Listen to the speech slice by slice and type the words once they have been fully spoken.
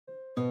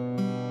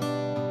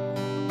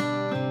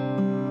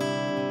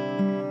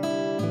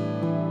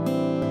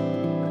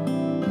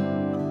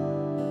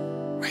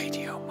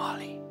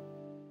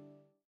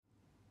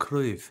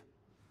Craobh,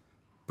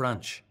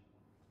 branch.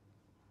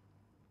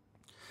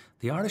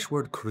 The Irish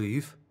word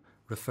craobh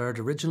referred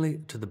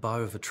originally to the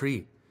bough of a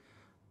tree,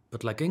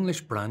 but like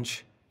English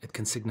branch, it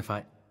can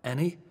signify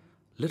any,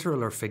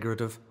 literal or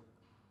figurative,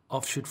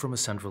 offshoot from a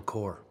central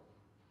core.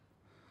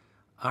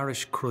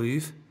 Irish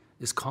craobh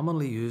is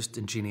commonly used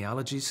in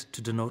genealogies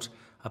to denote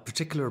a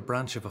particular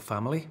branch of a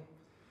family,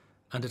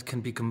 and it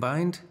can be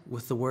combined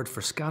with the word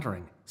for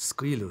scattering,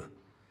 scaoileadh,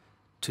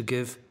 to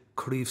give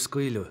craobh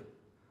scaoileadh,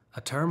 a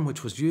term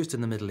which was used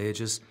in the Middle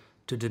Ages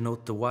to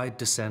denote the wide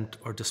descent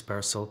or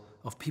dispersal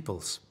of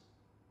peoples.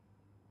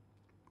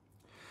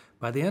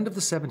 By the end of the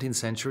 17th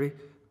century,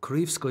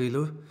 craobh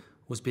scaoileadh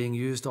was being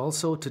used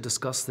also to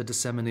discuss the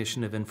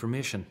dissemination of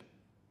information.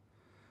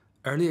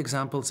 Early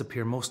examples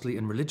appear mostly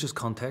in religious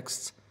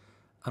contexts,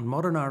 and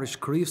modern Irish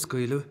craobh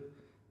scaoileadh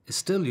is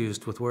still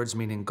used with words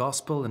meaning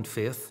gospel and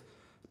faith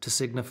to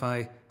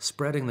signify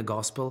spreading the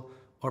gospel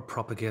or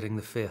propagating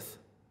the faith.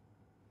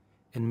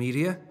 In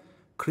media,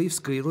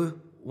 craobh scaoileadh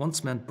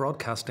once meant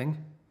broadcasting,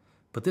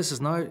 but this has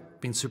now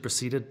been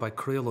superseded by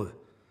craoladh,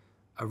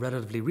 a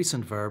relatively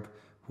recent verb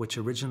which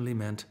originally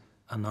meant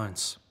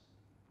announce.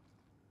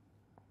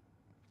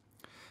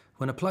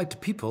 When applied to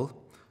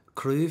people,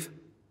 craobh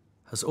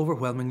has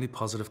overwhelmingly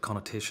positive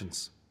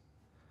connotations.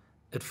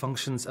 It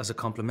functions as a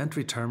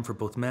complementary term for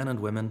both men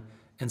and women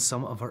in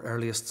some of our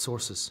earliest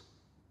sources.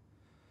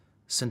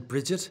 St.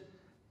 Bridget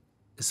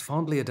is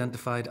fondly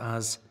identified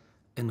as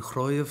An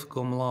Craoibhín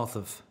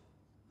Aoibhinn,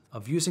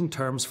 of using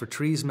terms for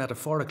trees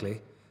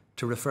metaphorically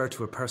to refer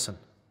to a person.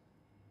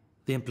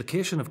 The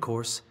implication, of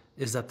course,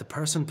 is that the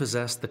person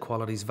possessed the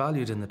qualities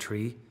valued in the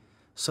tree,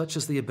 such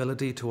as the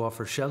ability to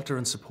offer shelter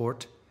and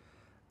support,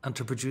 and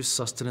to produce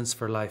sustenance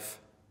for life.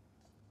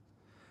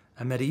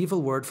 A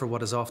medieval word for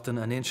what is often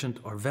an ancient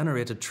or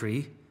venerated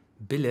tree,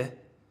 bille,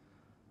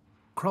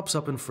 crops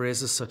up in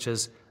phrases such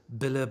as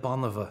bille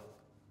bonava,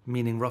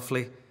 meaning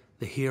roughly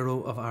the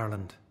hero of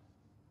Ireland.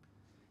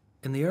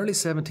 In the early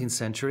 17th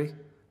century,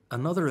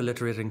 another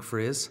alliterating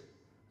phrase,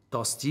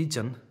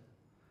 Dosdíjan,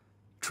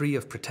 tree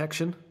of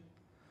protection,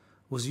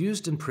 was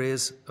used in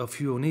praise of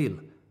Hugh O'Neill,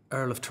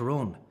 Earl of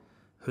Tyrone,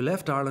 who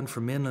left Ireland for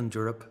mainland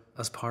Europe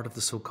as part of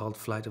the so-called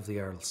Flight of the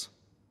Earls.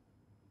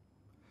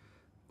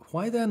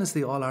 Why then is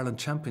the All-Ireland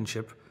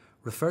Championship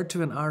referred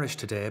to in Irish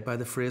today by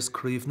the phrase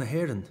Craobh na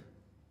hÉireann?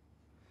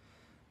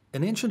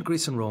 In ancient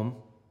Greece and Rome,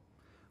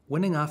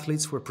 winning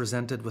athletes were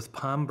presented with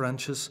palm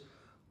branches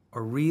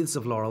or wreaths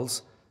of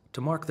laurels to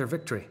mark their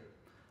victory,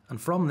 and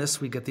from this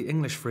we get the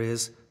English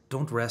phrase,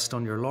 don't rest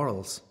on your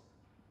laurels.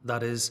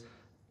 That is,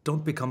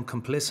 don't become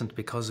complacent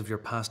because of your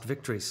past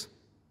victories.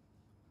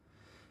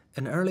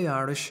 In early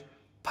Irish,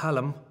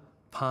 palm,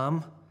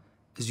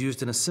 is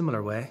used in a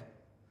similar way,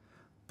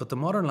 but the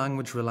modern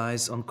language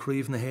relies on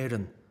Craobh na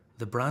hÉireann,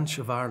 the branch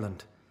of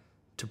Ireland,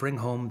 to bring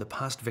home the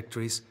past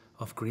victories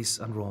of Greece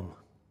and Rome.